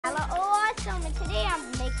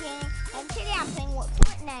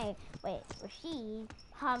wait, Rashid,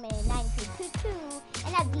 Mohamed 9322,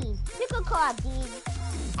 and Abdeen. You could call Abdeen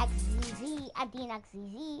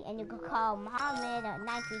XZZ, and you could call Mohamed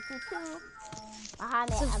 9322.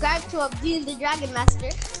 Mohamed. Subscribe to Abdeen the Dragon Master.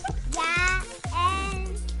 Yeah,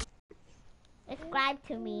 and subscribe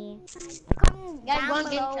to me. Comment down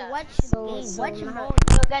below what mode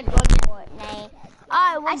Fortnite.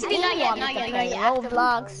 Actually, not yet.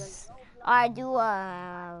 Roblox. I do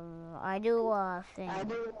a thing.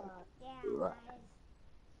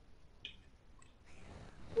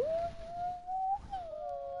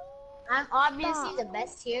 I'm obviously the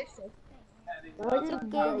best here, so. Look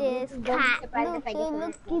at this cat. Look at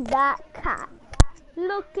that cat.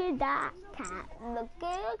 Look at that cat. Look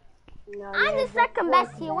at. No, I'm the second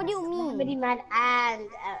best here. What do you mean? Somebody mad and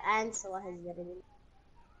Salah has better than me.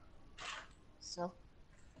 So,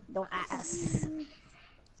 don't ask.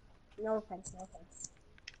 No offense, no offense.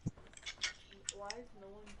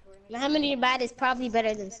 Mohamed Bad is probably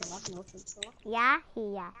better than Salah. No offense, Salah. Yeah,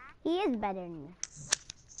 he is better than me.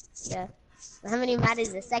 Yeah. Mohamed Bad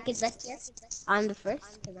is the second best here. I'm the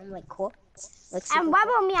first, because I'm like cool. Like, and what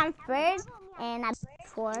about me? I'm third, and I'm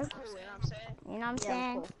fourth. You know what I'm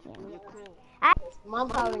saying? Cool. Yeah. Mom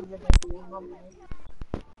power is the best. Mom power.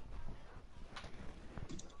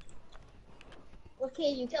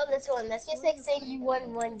 Okay, you tell this one. That's just like saying you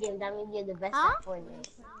won one game. That means you're the best at Fortnite.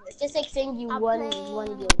 It's just like saying you won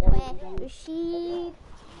one game. Rashid.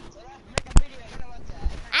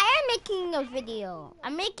 I am making a video.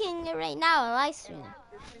 I'm making it right now, a live stream.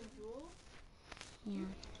 Yeah.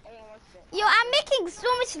 Yo, I'm making so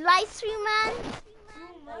much live stream, man.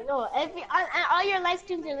 I know. All your live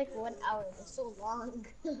streams are like 1 hour. They're so long.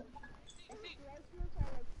 You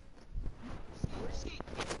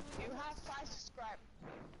have 5 subscribers.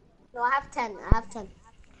 No, I have 10. I have 10.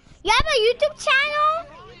 You have a YouTube channel?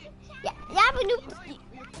 Yeah, you have a new.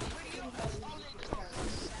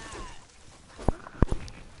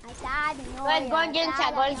 Go ahead, go and get in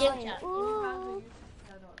chat. Go and get in chat.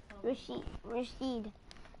 Rashid.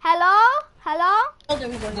 Hello?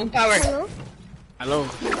 Mom power. Hello.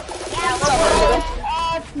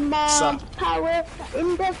 Mom power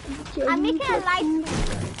in the future. I'm making a live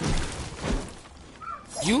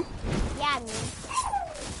stream. You? Yeah, me.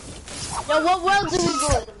 Yo, what world do we go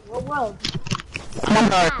in? What world?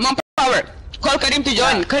 Mom power. Call Karim to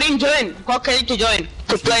join. Karim join. Call Karim to join.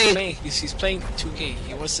 To play. He's playing 2K.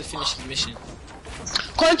 He wants to finish the mission.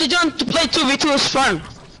 Call him to join to play 2v2 is fun.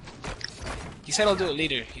 He said I'll do it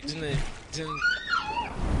later. He didn't.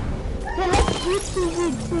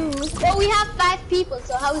 Well, we have 5 people,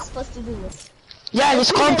 so how are we supposed to do this? Yeah,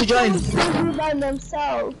 just call him to join. By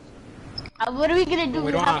themselves. What are we gonna do?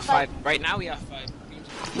 We don't have 5. Right now we have 5.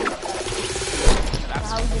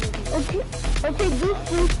 Okay,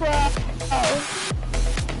 this is Go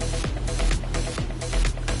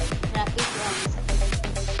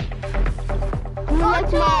to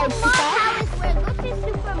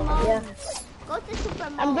Super Mode. Yeah. Go to Super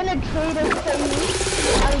Mode. I'm gonna trade it for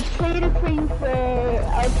you.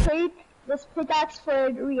 I'll trade this pickaxe for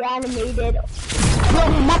reanimated. No,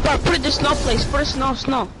 Mopper, put it in snow place. Put it in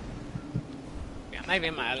snow. Yeah, I'm not even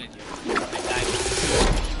in my island yet. I died.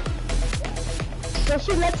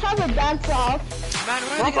 So let's have a dance off. Man,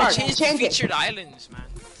 why are they gonna change the featured islands, man?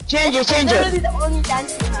 Change it. That's literally the only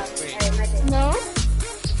dance you have. Wait. No?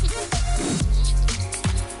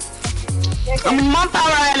 I'm in Mom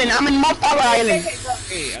Power Island.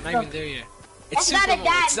 Hey, I'm not even there yet. It's That's not Super a Mode.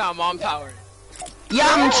 dance. It's not Mom Power. Yeah,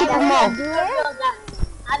 I'm in Super Mode.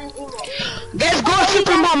 I'm in emo. Let's go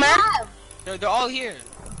Super Mode, man. They're all here.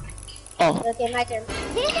 Oh, Okay, my turn.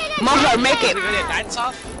 Mom Power, make it. We're gonna dance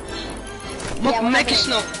off. Make it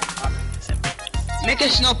snow. Make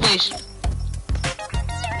it snow, please.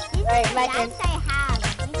 Alright, my turn. Dance I have.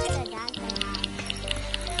 These are the dance I have.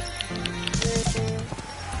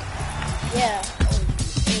 Yeah.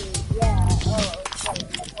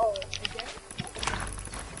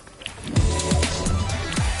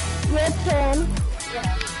 Your turn.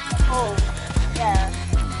 Oh, yeah.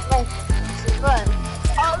 Like, it's fun.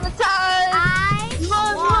 All the time.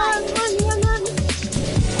 Run.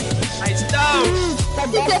 Nice down. But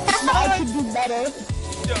I could do better.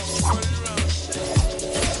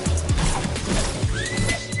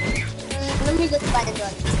 Let me just find a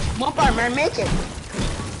gun. Mom Power, man, make it.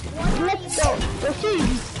 Let's go. Rashid,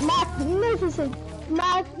 magnificent.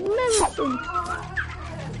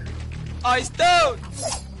 Oh, it's down.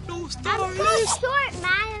 No I'm stories. so short,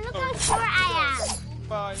 man. Look how short I am.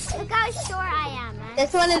 Bye. Look how short I am, man.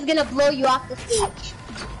 This one is gonna blow you off the stage.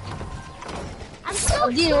 I'm so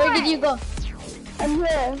Abdeen, short. where did you go? I'm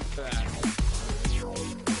here.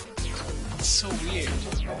 so weird.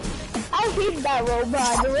 I hate that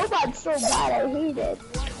robot. The robot's so bad. I hate it.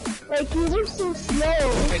 Like he moves so slow.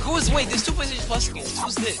 Wait, wait, there's 2 PlayStation Plus skins.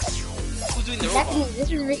 Who's this? Who's doing the That's me. robot?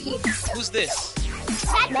 This is Rashid. Who's this?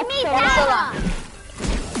 That's me, Salah. Salah.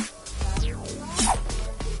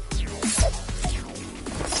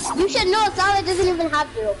 You should know Salah doesn't even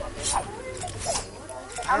have the robot.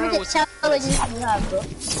 I'm gonna tell what you have, bro.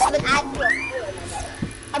 I'm an actor.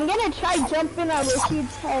 I'm gonna try jumping on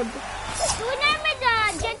Rashid's head. Remember the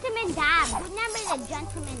gentleman dab. Remember the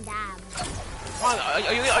gentleman dab. Come on,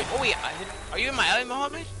 are you in my island,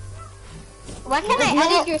 Mohammed? Why can't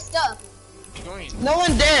I edit your stuff? Join. No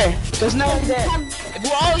one there. There's no one there.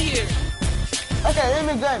 We're all here. Okay, let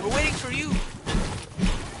me go. We're waiting for you.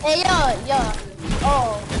 Hey yo.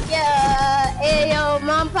 Oh, yeah. Hey yo,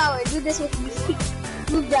 mom power. Do this with me.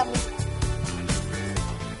 Move that way.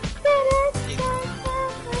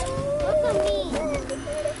 Look at me.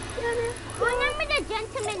 Remember the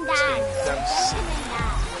gentleman dab. Gentleman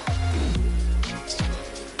dab.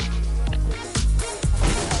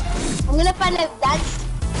 I'm gonna find a dance.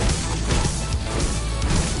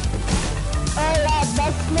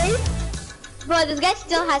 That's me. Bro, this guy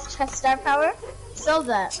still has star power. Still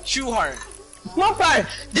that. Shoe hard. Mopar,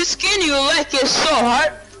 this skin you like is so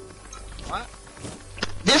hard. What?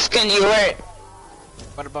 This skin you wear.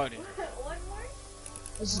 What about it?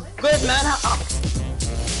 It's good, man.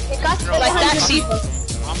 It costs No, Like 800 taxi.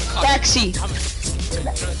 bucks. Taxi.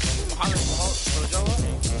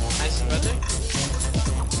 Nice brother.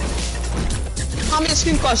 How many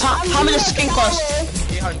skin cost? How many skin cost?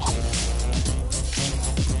 800.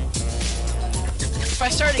 If I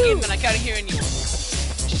start a game and I can't hear anyone,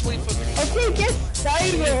 just wait for me. Okay, get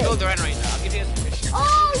started. Build the run right now. I'll give you a permission.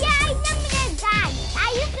 Oh yeah, I remember that dance. I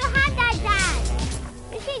used to have that dance.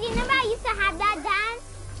 Rashid, you remember I used to have that dance?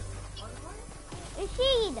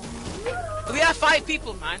 Rashid. We have 5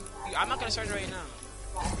 people, man. I'm not gonna start it right now.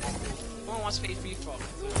 No one wants to play free fall.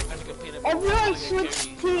 I think I paid a Everyone switch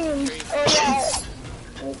teams. Oh yeah.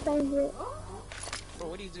 Bro,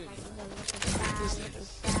 what are you doing?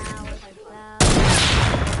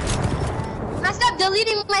 I stopped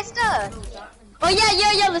deleting my stuff. Oh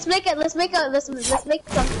yeah. Let's make something.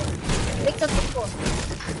 Make something cool.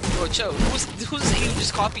 Bro, chill. Who's this idiot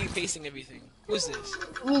just copy and pasting everything? Who's this?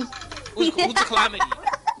 Me. Who's the calamity?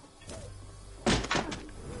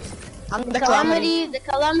 The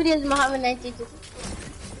calamity is Mohamed 92.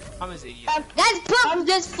 I'm an idiot. Guys, put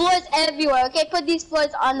these floors everywhere. Okay, put these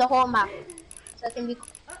floors on the whole map, so it can be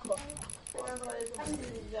cool.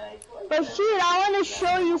 Rashid, I want to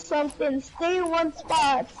show you something. Stay in one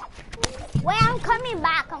spot. Wait, I'm coming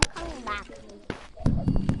back.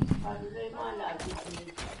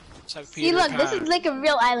 See, look, this is like a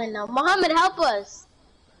real island now. Mohammed, help us.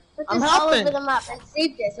 Put I'm this all helping. over the map and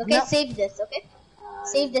save this. Okay, No. save this. Okay,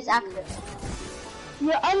 save this after.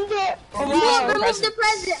 You're under. Remove the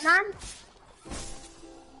president, man.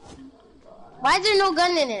 Why is there no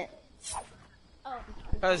gun in it?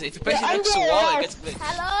 Because if you press it next to the wall, it gets glitched.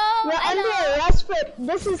 Hello. You're under arrest for.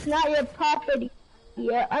 This is not your property.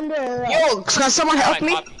 You're under arrest. Yo, can someone help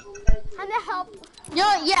me? I'm gonna help. Yo,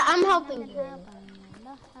 yeah, I'm helping you.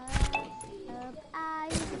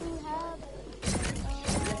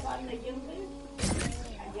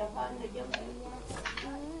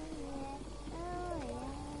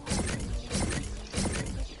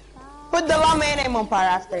 Put the llama in Mopar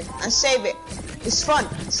after and save it. It's fun.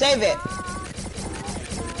 Save it.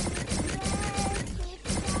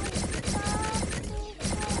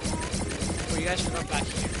 Well, you guys should come back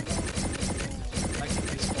here. Back in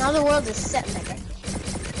this. Now the world is set, nigga.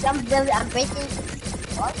 I'm breaking.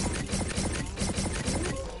 What?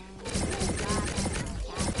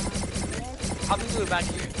 How do we do it back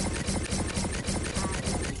here?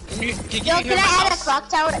 Can Yo, you hear can my I add a house? clock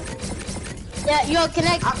tower? Yeah, yo, can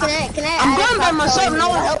I I'm add going a by clock myself. tower in No the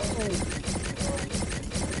one middle? help me.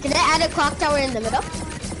 Can I add a clock tower in the middle?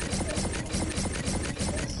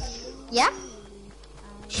 Yeah?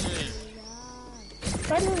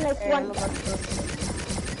 Running like one.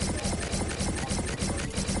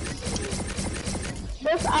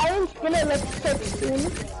 This island's gonna look sick soon.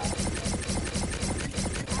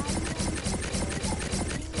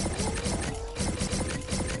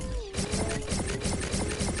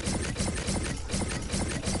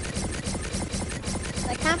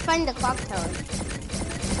 I can't find the clock tower.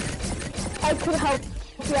 I could help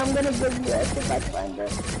you. I'm gonna bring you up if I find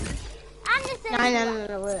it. I'm just saying.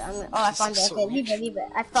 No, wait, oh, I found it. Okay, leave it.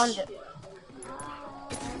 I found it.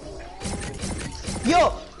 Yo,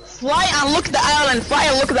 fly and look at the island. Fly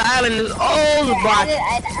and look at the island. It's all the bot. I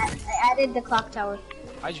added the clock tower.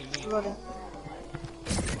 How'd you leave? Loading.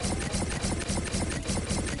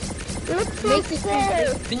 Looks so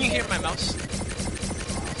scary. Didn't you hear my mouse?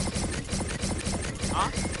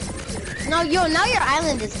 Huh? No, yo, now your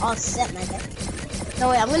island is all set, my guy. No,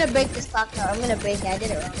 wait, I'm gonna break this clock tower. I'm gonna break it. I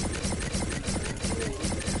did it wrong.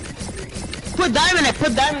 Put diamond in it.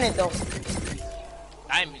 Put diamond in it though.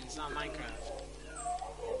 Diamonds, not Minecraft.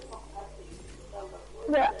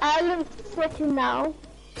 The island's switching now.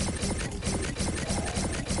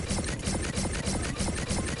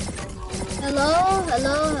 Hello.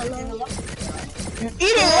 Eat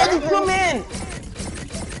it. Let it come in.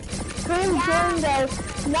 Come join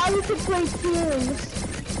us. Now we can play teams.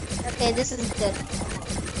 Okay, this is good.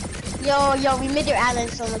 Yo, we made your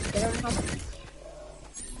island so much better, Mohammed.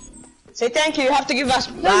 Say thank you. You have to give us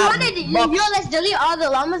Yo, let's delete all the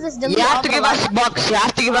llamas. Let's delete You all have to the give llamas. us bucks. You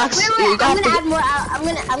have to give us. Wait, You I'm have gonna to, add more.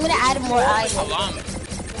 I'm gonna add more What's a islands. llama?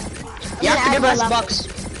 you have to give us llama. bucks.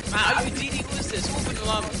 Man, are you DD? Who is this? Who opened the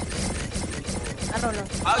llama? I don't know.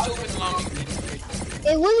 How would you open the llama? You DD?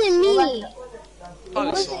 It wasn't me. Oh,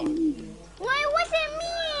 it's llama. No, it wasn't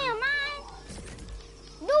me, man.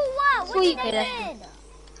 Do what? What Sweet, did I baby. did?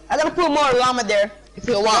 I'm gonna put more llama there if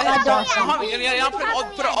you want. Mohammed, you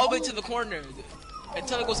put it all the way to the corner.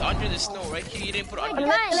 Until it goes under the snow, right? Here, you didn't put it under I'm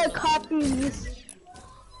the gonna copy these.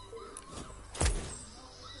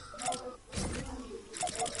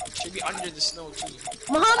 Should be under the snow too.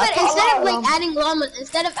 Muhammad,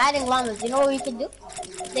 instead of adding llamas, you know what we can do?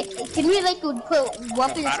 Like, can we like put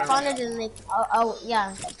weapons spawners and like,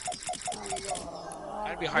 yeah.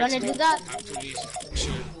 That'd be hard Wanna to do that? I'm too lazy.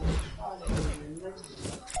 Sure.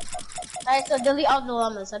 Alright, so delete all the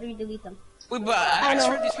llamas. How do we delete them? Wait, but I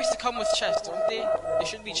swear they're supposed to come with chests, don't they? There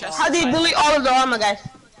should be chests. How do you inside. delete all of the llama, guys?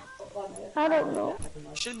 I don't know.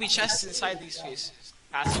 There should be chests inside these spaces.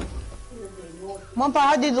 Ask. Mompa,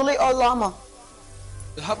 how do you delete all llama?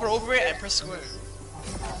 You hover over it and press square.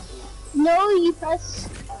 No, you press.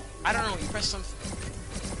 I don't know. You press something.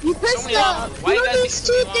 You press So many llamas. Why you You know gotta make these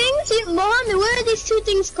so two many llamas? things? Mohammed, what are these two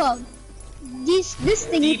things called? This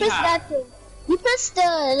thing. You press D-pad. that thing. You press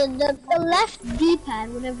the left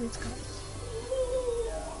D-pad, whatever it's called.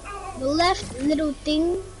 The left little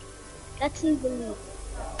thing. That's in delete.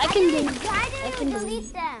 I can delete. Why I did can you delete.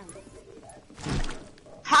 delete them?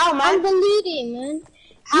 How, I'm man? deleting, man.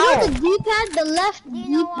 How? You know the D-pad, the left You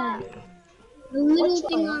know D-pad. The little Which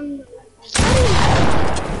thing one? on the...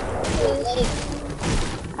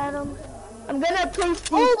 Adam. I'm gonna place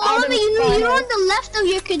these Muhammad, you know items on the left of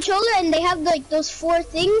your controller and they have like those four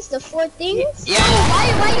things, the four things? Yeah. Why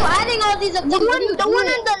are you adding all these up? The one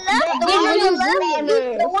on the left, the one on the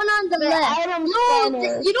left, The one on the left. item No,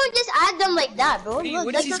 spanners. you don't just add them like that, bro. What Look,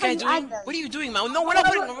 is that's these not how guys you add doing? them. What are you doing, man? No, we're not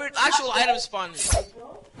putting actual item spawners.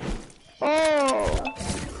 Oh.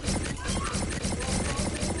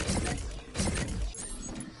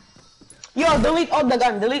 Yo, delete all the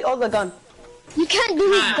gun. Delete all the gun. You can't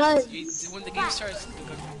delete Man, guns. when the game starts,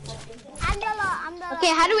 I'm the Okay,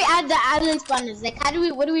 how do we add the island spawners? Like,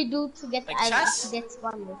 what do we do to get the Like island chests? to get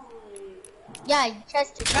spawners? Yeah,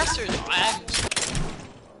 chest Chesters,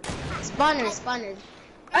 spawners.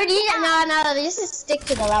 Or do you, no, let's just stick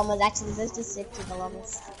to the llamas. Actually, let's just stick to the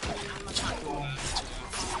llamas.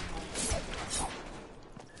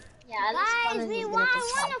 Yeah, guys, we want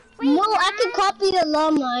a free No, I can copy the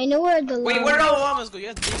llama. I know where the llama. Wait, where did all the llamas go? You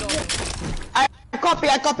have to delete all of them.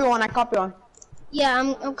 I copy one. Yeah,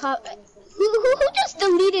 I'm who just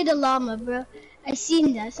deleted a llama, bro? I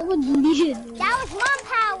seen that. Someone deleted it. That was mom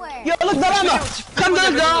power. Yo, look, the llama. Come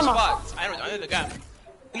to the llama. I know, it's under the gun.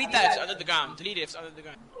 Delete that, it's under the gun. Delete it, it's under the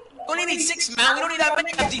gun. We only need 6, man. We don't need that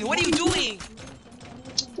many, abdeen. What are you doing?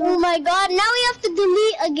 Oh my god, now we have to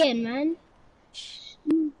delete again, man.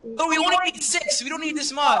 No, we only need 6. We don't need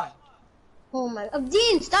this mod. Oh my,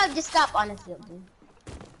 abdeen, just stop, honestly, abdeen.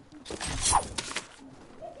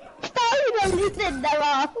 I deleted the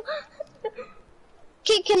llama.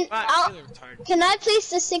 Can I place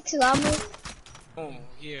the 6 llamas? Oh,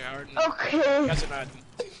 yeah, I already know. Okay. You guys are not.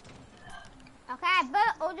 Okay, I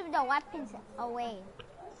put all of the weapons away.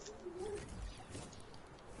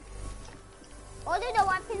 All of the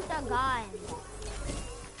weapons are gone.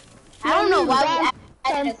 I don't know why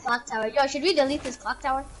we added a clock tower. Yo, should we delete this clock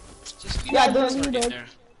tower? Just leave Yeah, it. It's already delete it. there.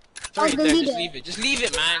 It's already there. delete Just it. leave it. Just leave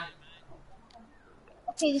it, man.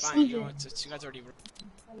 Okay, just Fine, leave you know, it. you guys already.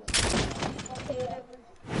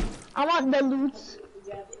 I want the loot.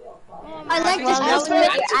 I like this Well, one to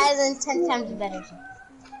make your island 10 times better.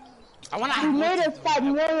 I want to You have made it multi- 5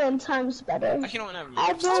 million times better. I can't have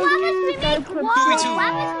I rules. Why must we make walls?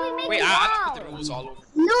 Why must we make Wait, I have to put the walls? rules all over.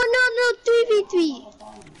 No, 3v3.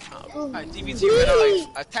 DVT, we're gonna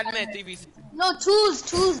like a 10-minute DVT. No,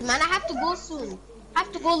 tools, man. I have to go soon. I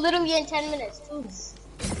have to go literally in 10 minutes. Tools.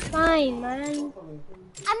 fine, man.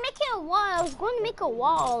 I'm making a wall. I was going to make a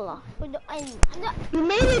wall. You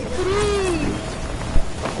made it 3.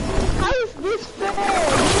 How is this fair?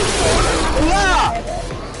 Yeah.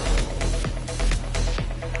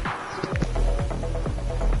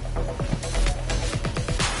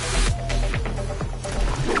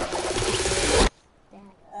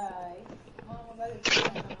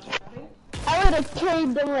 I would have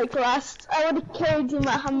carried them like last. I would have carried you,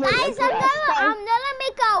 Mohamed. Guys, like I'm gonna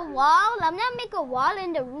make a wall. I'm gonna make a wall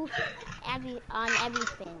in the roof, on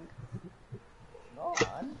everything.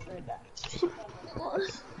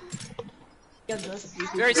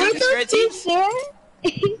 Spirit team.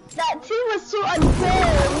 That team was so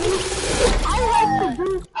unfair.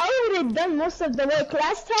 I would have done most of the work.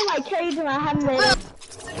 Last time I carried Mohamed.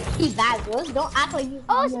 He's bad, bro. Don't act like you.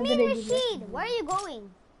 Oh, it's me and Rashid. Where are you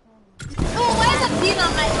going? Oh, why is abdeen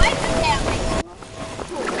on my? Why is the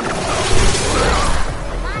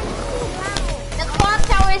The clock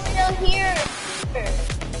tower is still here.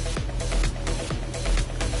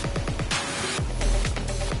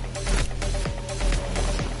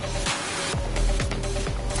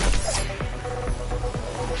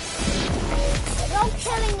 Don't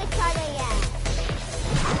killing each other yet.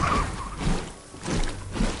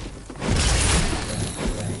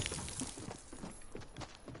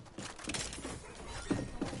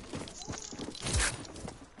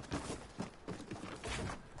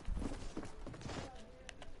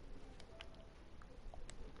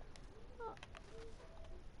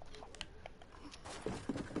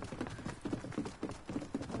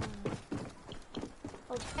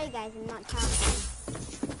 Okay guys, I'm not talking.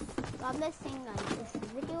 So I'm just saying guys, this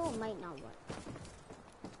video might not work.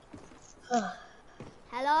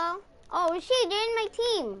 Hello? Oh, Rashid, you're in my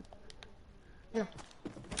team. Yeah.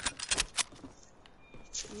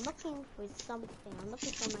 I'm looking for something. I'm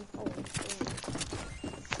looking for my phone.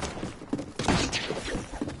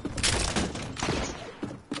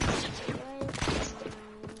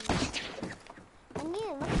 I need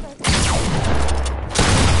to look for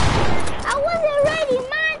I wasn't ready,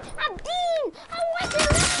 man! Abdeen! I wasn't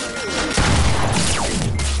ready!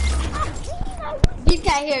 Abdeen, I wasn't He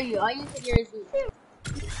can't hear you. All you can hear is me.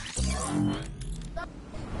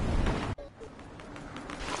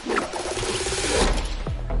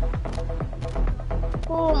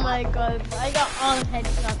 Oh my god, I got all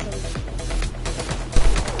headshots on me.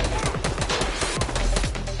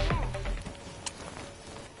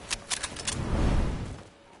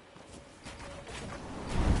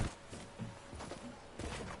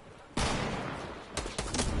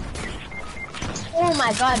 Oh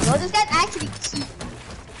my god, bro. This guy's actually cheap.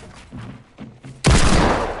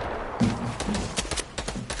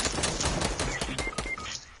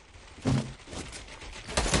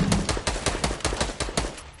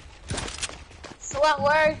 So what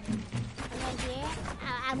word? I'm right here.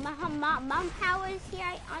 Mom power is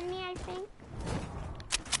here on me, I think.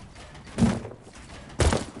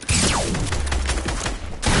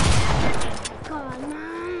 Come on,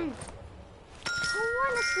 man. I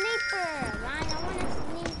want a sniper, man. I want a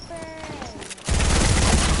sniper.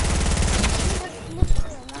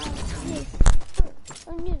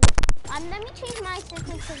 Let me change my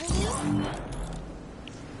sensitivity.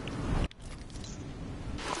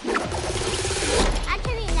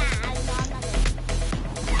 Actually, nah. I'm not gonna.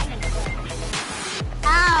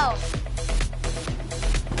 Ow!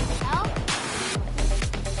 Help?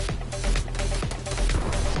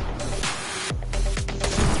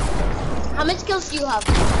 How much kills do you have?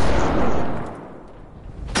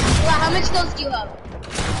 How much kills do you have?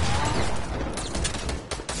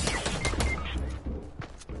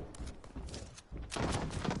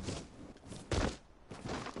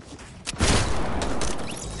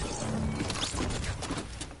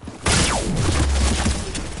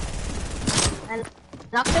 And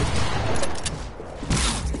knocked him?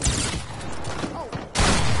 Oh.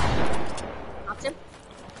 Knocked him?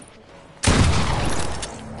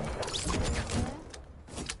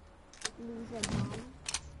 Lose a bomb.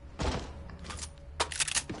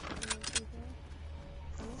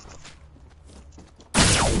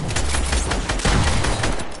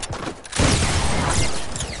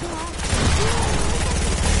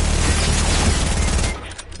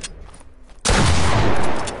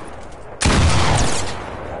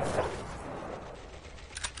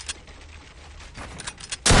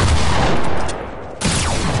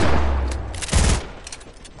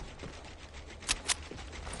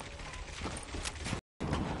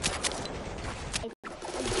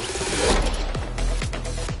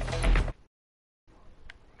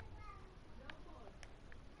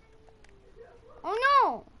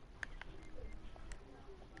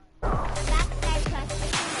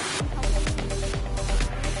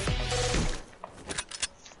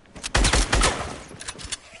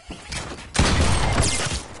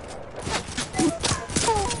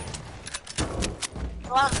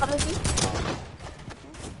 Salah, I'm coming to you.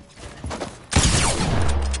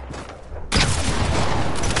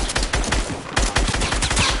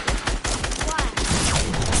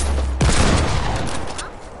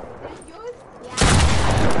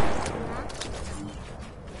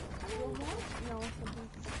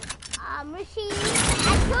 Rashid,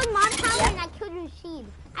 I killed Mom Power and I killed Rashid.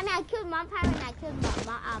 I killed Mom Power and I killed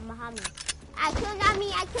Mohammed. I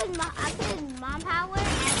killed Mom Power and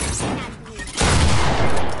Abdeen.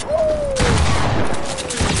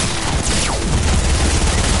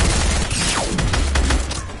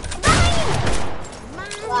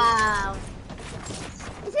 Wow.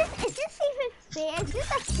 Is this even fair? Is this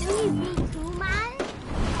a 3v2, man?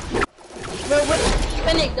 We're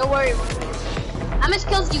winning, don't worry. How much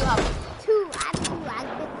kills do you have? 2.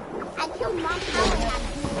 I killed Mom Power and Abdeen.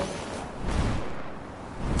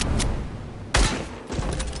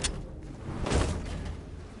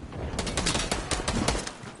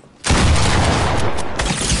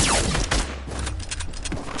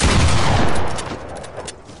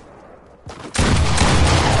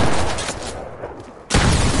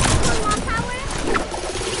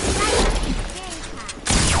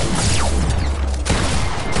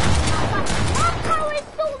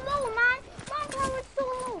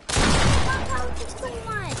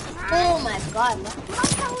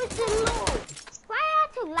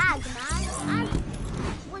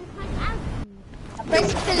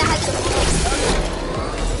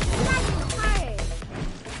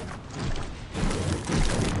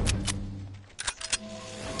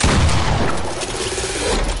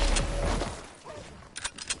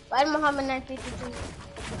 Why did Mohammed 952?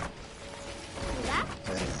 That?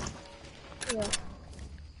 Yeah.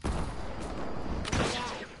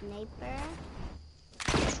 Sniper.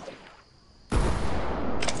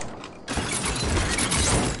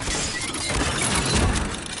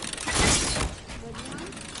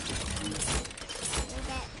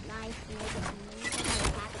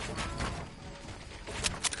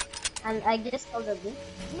 And I just killed a bit.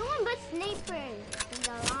 No one but snipers in the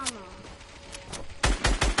llama.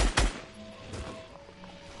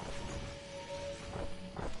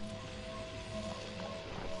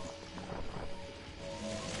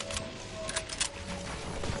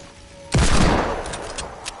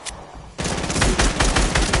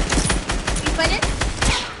 You fighting?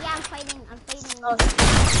 Yeah, I'm fighting. Oh.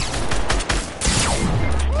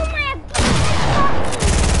 Oh my god!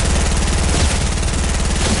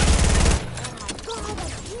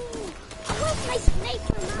 Where's my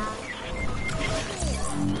sniper, man?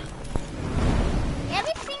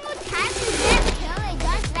 Every single time you get a kill, it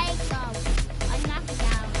does like a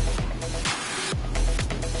knockdown.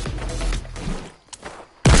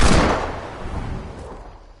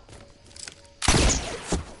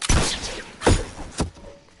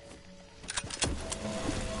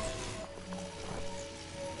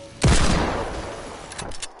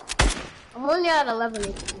 I'm only at 11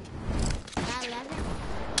 HP. That 11?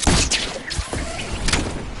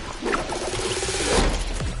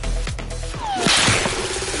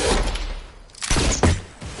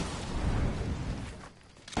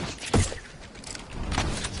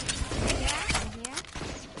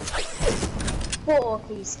 Oh,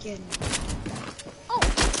 okay, you scared me. Oh, I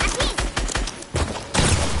think.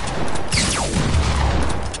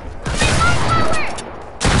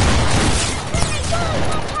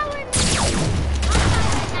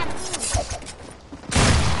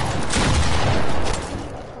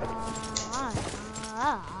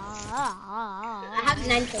 I have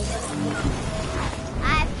 9 kills. I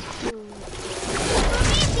have 2. For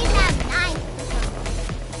me, these have 9 kills.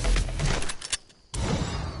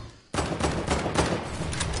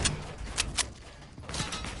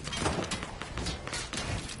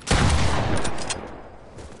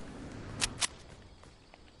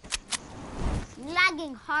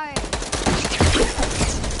 Lagging hard.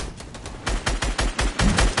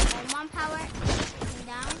 Oh, Mom Power. Come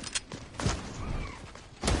down.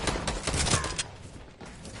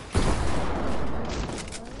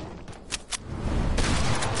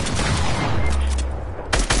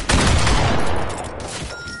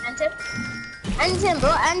 End him,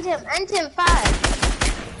 bro. End him. 5.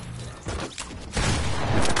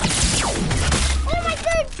 Oh my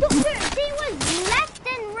god, they was left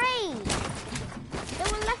and right. They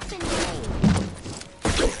were left and right.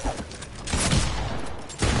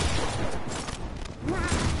 Nah,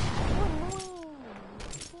 so annoying.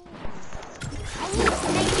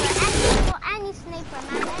 I need sniper,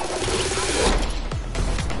 man.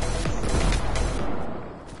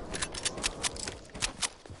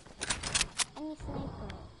 I need sniper.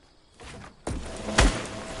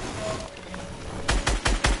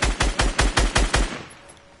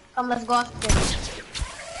 Come, let's go after him.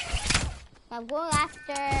 I'm going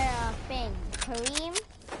after Finn. Kareem.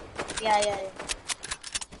 Yeah.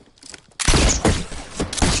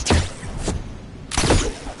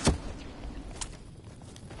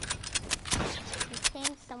 He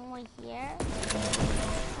came somewhere here.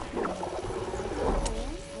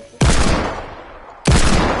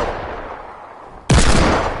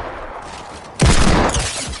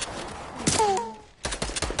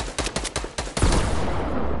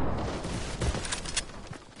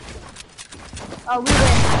 Oh, we win.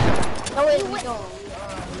 No, wait, we don't.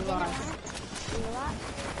 We lost.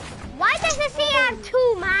 Why does it say I have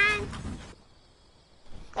 2, man?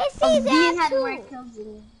 It says I have 2. No, it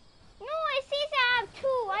says I have 2.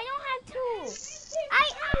 I don't have 2.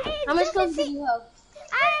 How much kills do you have?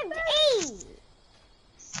 I have 8.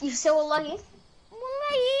 You're so lucky.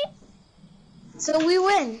 Wallahi. So we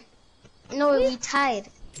win. No, we tied.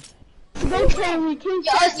 Yo, we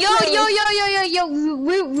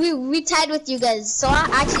tied with you guys. So I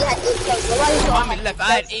actually had 8 kills. Mohamed left. I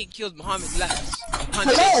had 8 kills. Mohamed left.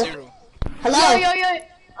 Hello. 0. Yo.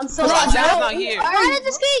 I'm so Bro, sorry. Azam's not here. why did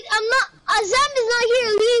this guy? Azam is not here.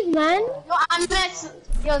 Leave, man. No, I'm not.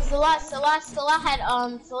 Yo, Salah had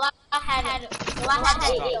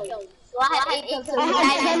 8 kills.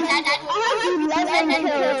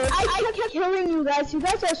 I kept killing you guys. You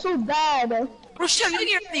guys are so bad. Rochelle, you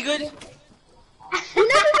get any good? You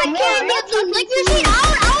never even carried me up. Like you see, I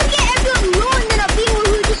would get everyone low and then a people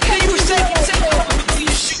who just Hey, you said you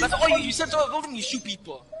shoot. That's all you said. So go and you shoot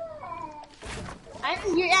people.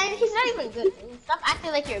 He's not even good. Stop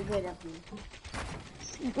acting like you're good at me.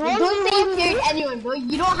 Don't say you carried anyone, bro.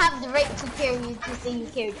 You don't have the right to carry to say you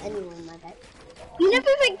carried anyone, my guy. you never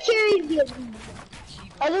even carried me.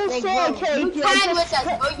 I didn't say I carried you. Tied with us,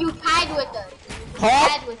 bro. You tied with us.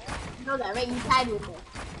 Tied with us. You know that, right? You tied with us.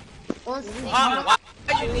 Why did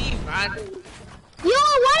you leave, man? Yo,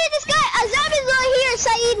 why did this guy Azam is not here?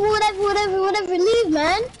 Saeed, whatever, leave,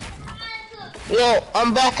 man. Yo,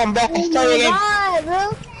 I'm back. Oh Sorry again. my God, bro.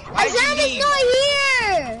 Why'd you Azam is leave? not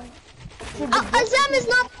here. Azam is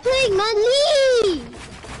not playing, man. Leave.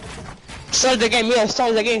 Start the game. Yeah,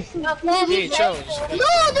 start the game. Yeah, chose.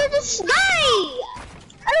 No, there's this guy.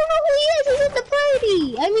 I don't know who he is. He's at the party.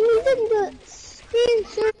 I mean, he's in the screen,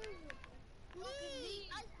 sir.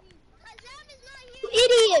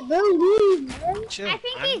 Idiot, bro. Leave, man. Chill. I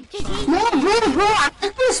think he's just No, bro. I'm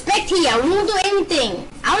just respect here. We won't do anything.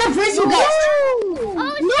 I wanna verse you guys. Oh,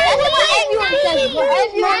 Everyone says, bro.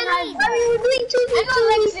 Everyone has. I mean, we're doing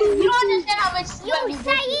 2v2. You don't understand how much Yo, sweat we go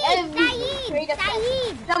through.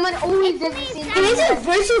 Saeed. Someone always does the same Saeed. thing. Is it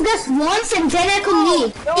verse you guys once and then I can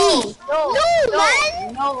leave? No,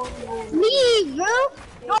 man. No. Leave, bro.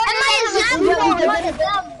 Am I Azam?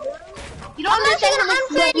 You don't understand how much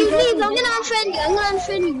sweat we You go leave. through. I'm gonna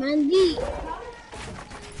unfriend you, man. Leave.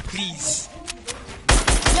 Please.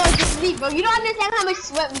 No, just leave, bro. You don't understand how much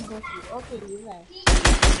sweat we go through. Okay, you're right.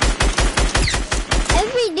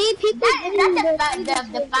 Every day, people. Is that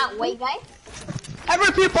the fat white guy?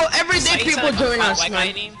 Every day people join us, Like my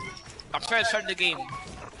man. name? I'm trying to start the game.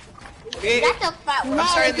 Is that the fat I'm white?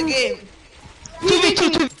 starting the game.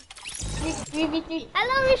 2v2. 3v3.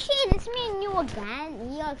 Hello, Rashid. It's me and you again.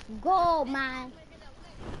 Let's go, man.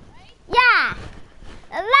 Yeah.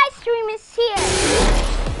 The live stream is here.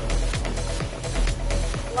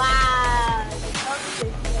 Wow.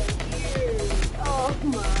 Oh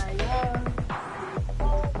my god.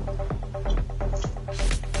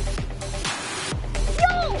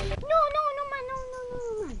 Yo. No, man.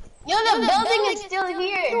 Yo, the building is still No,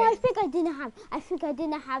 here. I think I didn't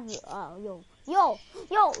have. Yo,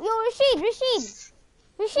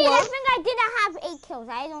 Rashid. What? I think I didn't have 8 kills.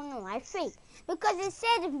 I don't know. I think because it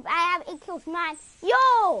said if I have 8 kills, man.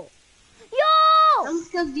 Yo. I'm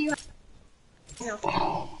still here. Yo,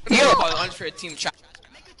 call it unfair team chat.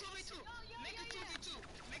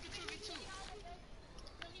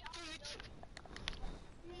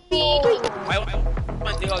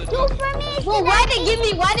 Why they all Do for me. Bro, why they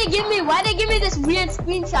give me this weird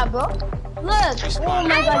screenshot, bro? Look. Oh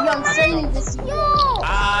my god, yo, I'm sending this.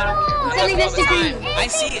 I'm sending this to you. I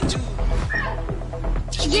see it too.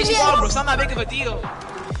 Give Just me call, a- bro. It's not that big of a deal.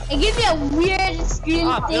 It gives me a weird screen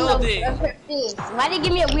thing build of it. her face. Why they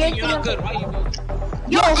give me a weird You're thing not of good. Why you good?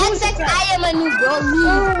 Yo, I am a new bro. Oh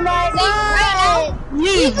my god.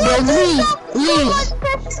 Leave, bro. Leave.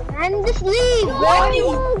 And just leave, bro.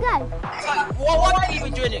 Oh, guys. What are you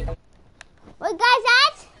even joining? What guys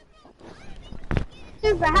at?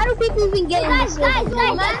 How do people even get in Guys, this? stop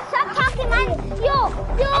talking, man. Yo.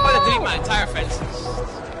 I'm gonna delete my entire fences.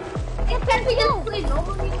 Can't we just play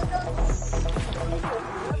normal?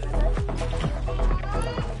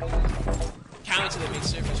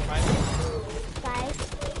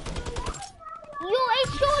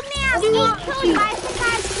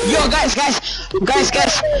 Yo, guys,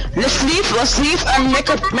 let's leave, and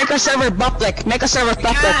make a server public. Make a server We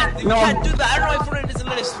public. can't do that. I don't know if Fortnite doesn't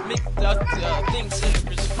let us make the thing so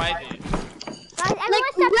just private. Guys, Like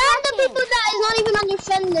everyone stop random talking. people that is not even on your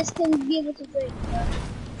friend list can be able to play.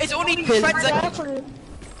 It's only friends that can.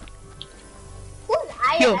 Who's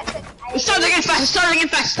Yo, Iron? start the game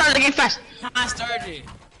fast. I started.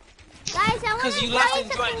 Guys, I want Because to you tell left you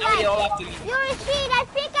and something. joined, now they all have to leave. Yo, Rashid, I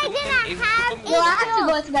think I didn't have Yo, I have to a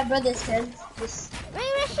go to my brother's friends. Just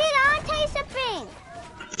Wait, Rashid, I want to tell you something.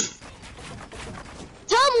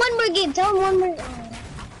 Tell him one more game. Tell him one more.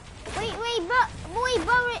 Wait,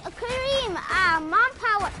 Kareem, Mom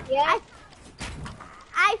Power. Yeah?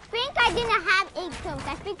 I think I didn't have 8 kills.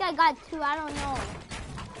 I think I got 2. I don't know.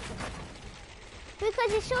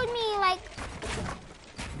 Because it showed me like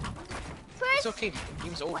It's first. okay.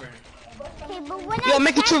 Game's over. Okay, but when Yo, I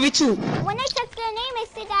make it checked, 2v2. when I checked their name, I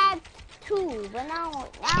said I had 2. But now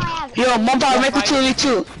I have. Yo, Mumpa, make it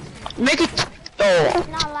 2v2. Make it. Oh,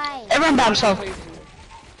 Not lying. everyone by himself.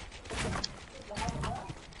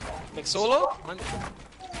 Like solo?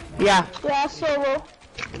 Yeah. Yeah, solo.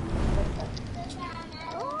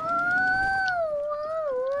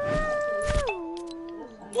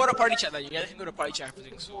 Go to party chat then. You guys can go to party chat after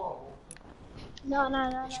things.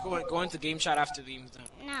 No. Just go into game chat after the game's done.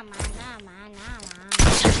 Nah, man.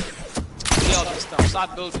 See all this stuff.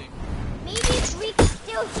 Stop building. Maybe we can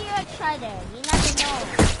still hear each other. You never know.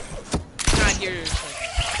 Can't hear you.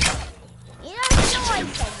 You never know, I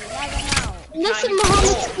said. You never know. Listen,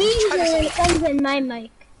 Mohammed, squeeze your thumbs in my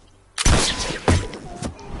mic.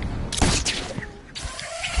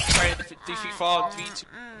 Sorry, if you fall 3-2.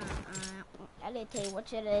 I'll tell you what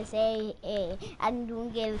should I say, I'm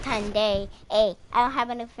doing it Sunday, I don't have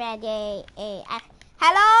any friend,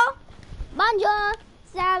 hello? Bonjour,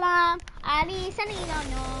 salam, ali salino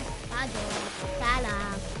no, bonjour,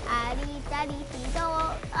 salam, ali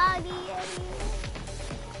salito, ali.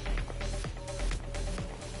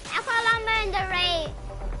 I call on in the rain.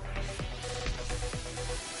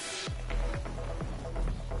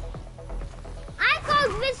 I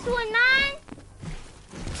called this one on.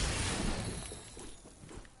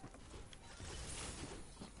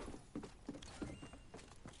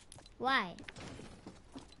 Why?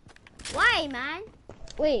 Why, man?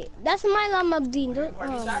 Wait, that's my llama abdeen. Oh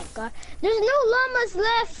my god. There's no llamas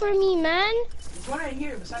left for me, man. There's one right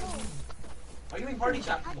here beside you. Are you in party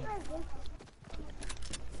chat?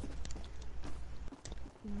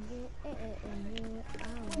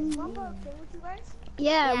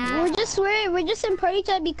 Yeah, we're just in party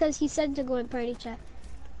chat because he said to go in party chat.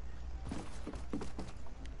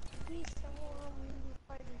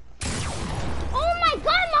 Oh my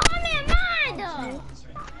god, Mohammed, mad!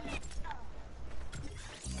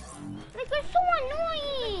 Like, you're so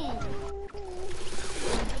annoying!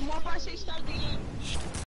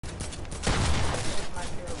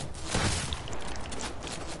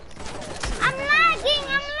 I'm lagging!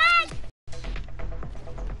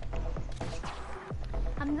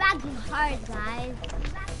 I'm lagging hard, guys.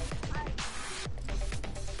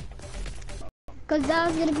 Cause that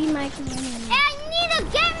was gonna be my command. I need to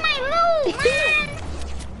get my loot, man!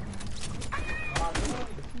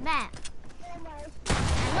 Man.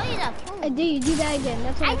 I know you're not killing me. You do that again.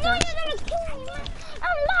 That's what I I know thought. you're gonna kill me, man.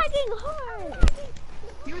 I'm lagging hard.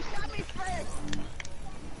 You shot me first.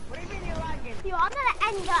 What do you mean you're lagging? Yo, I'm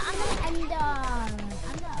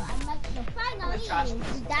like the final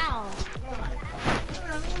is down.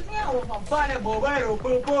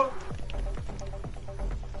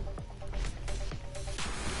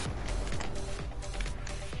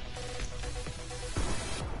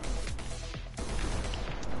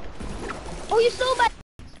 Oh, you stole my.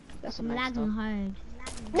 I'm lagging hard.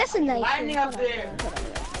 That's a nice. Lining up there.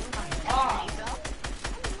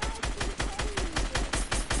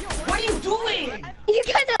 What are you doing? You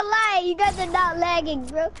gotta lie. You guys are not lagging,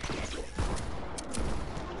 bro.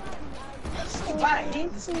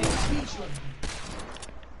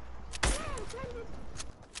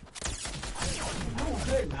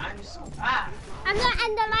 I'm gonna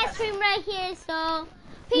end the live stream right here, so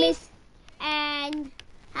peace and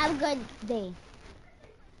have a good day.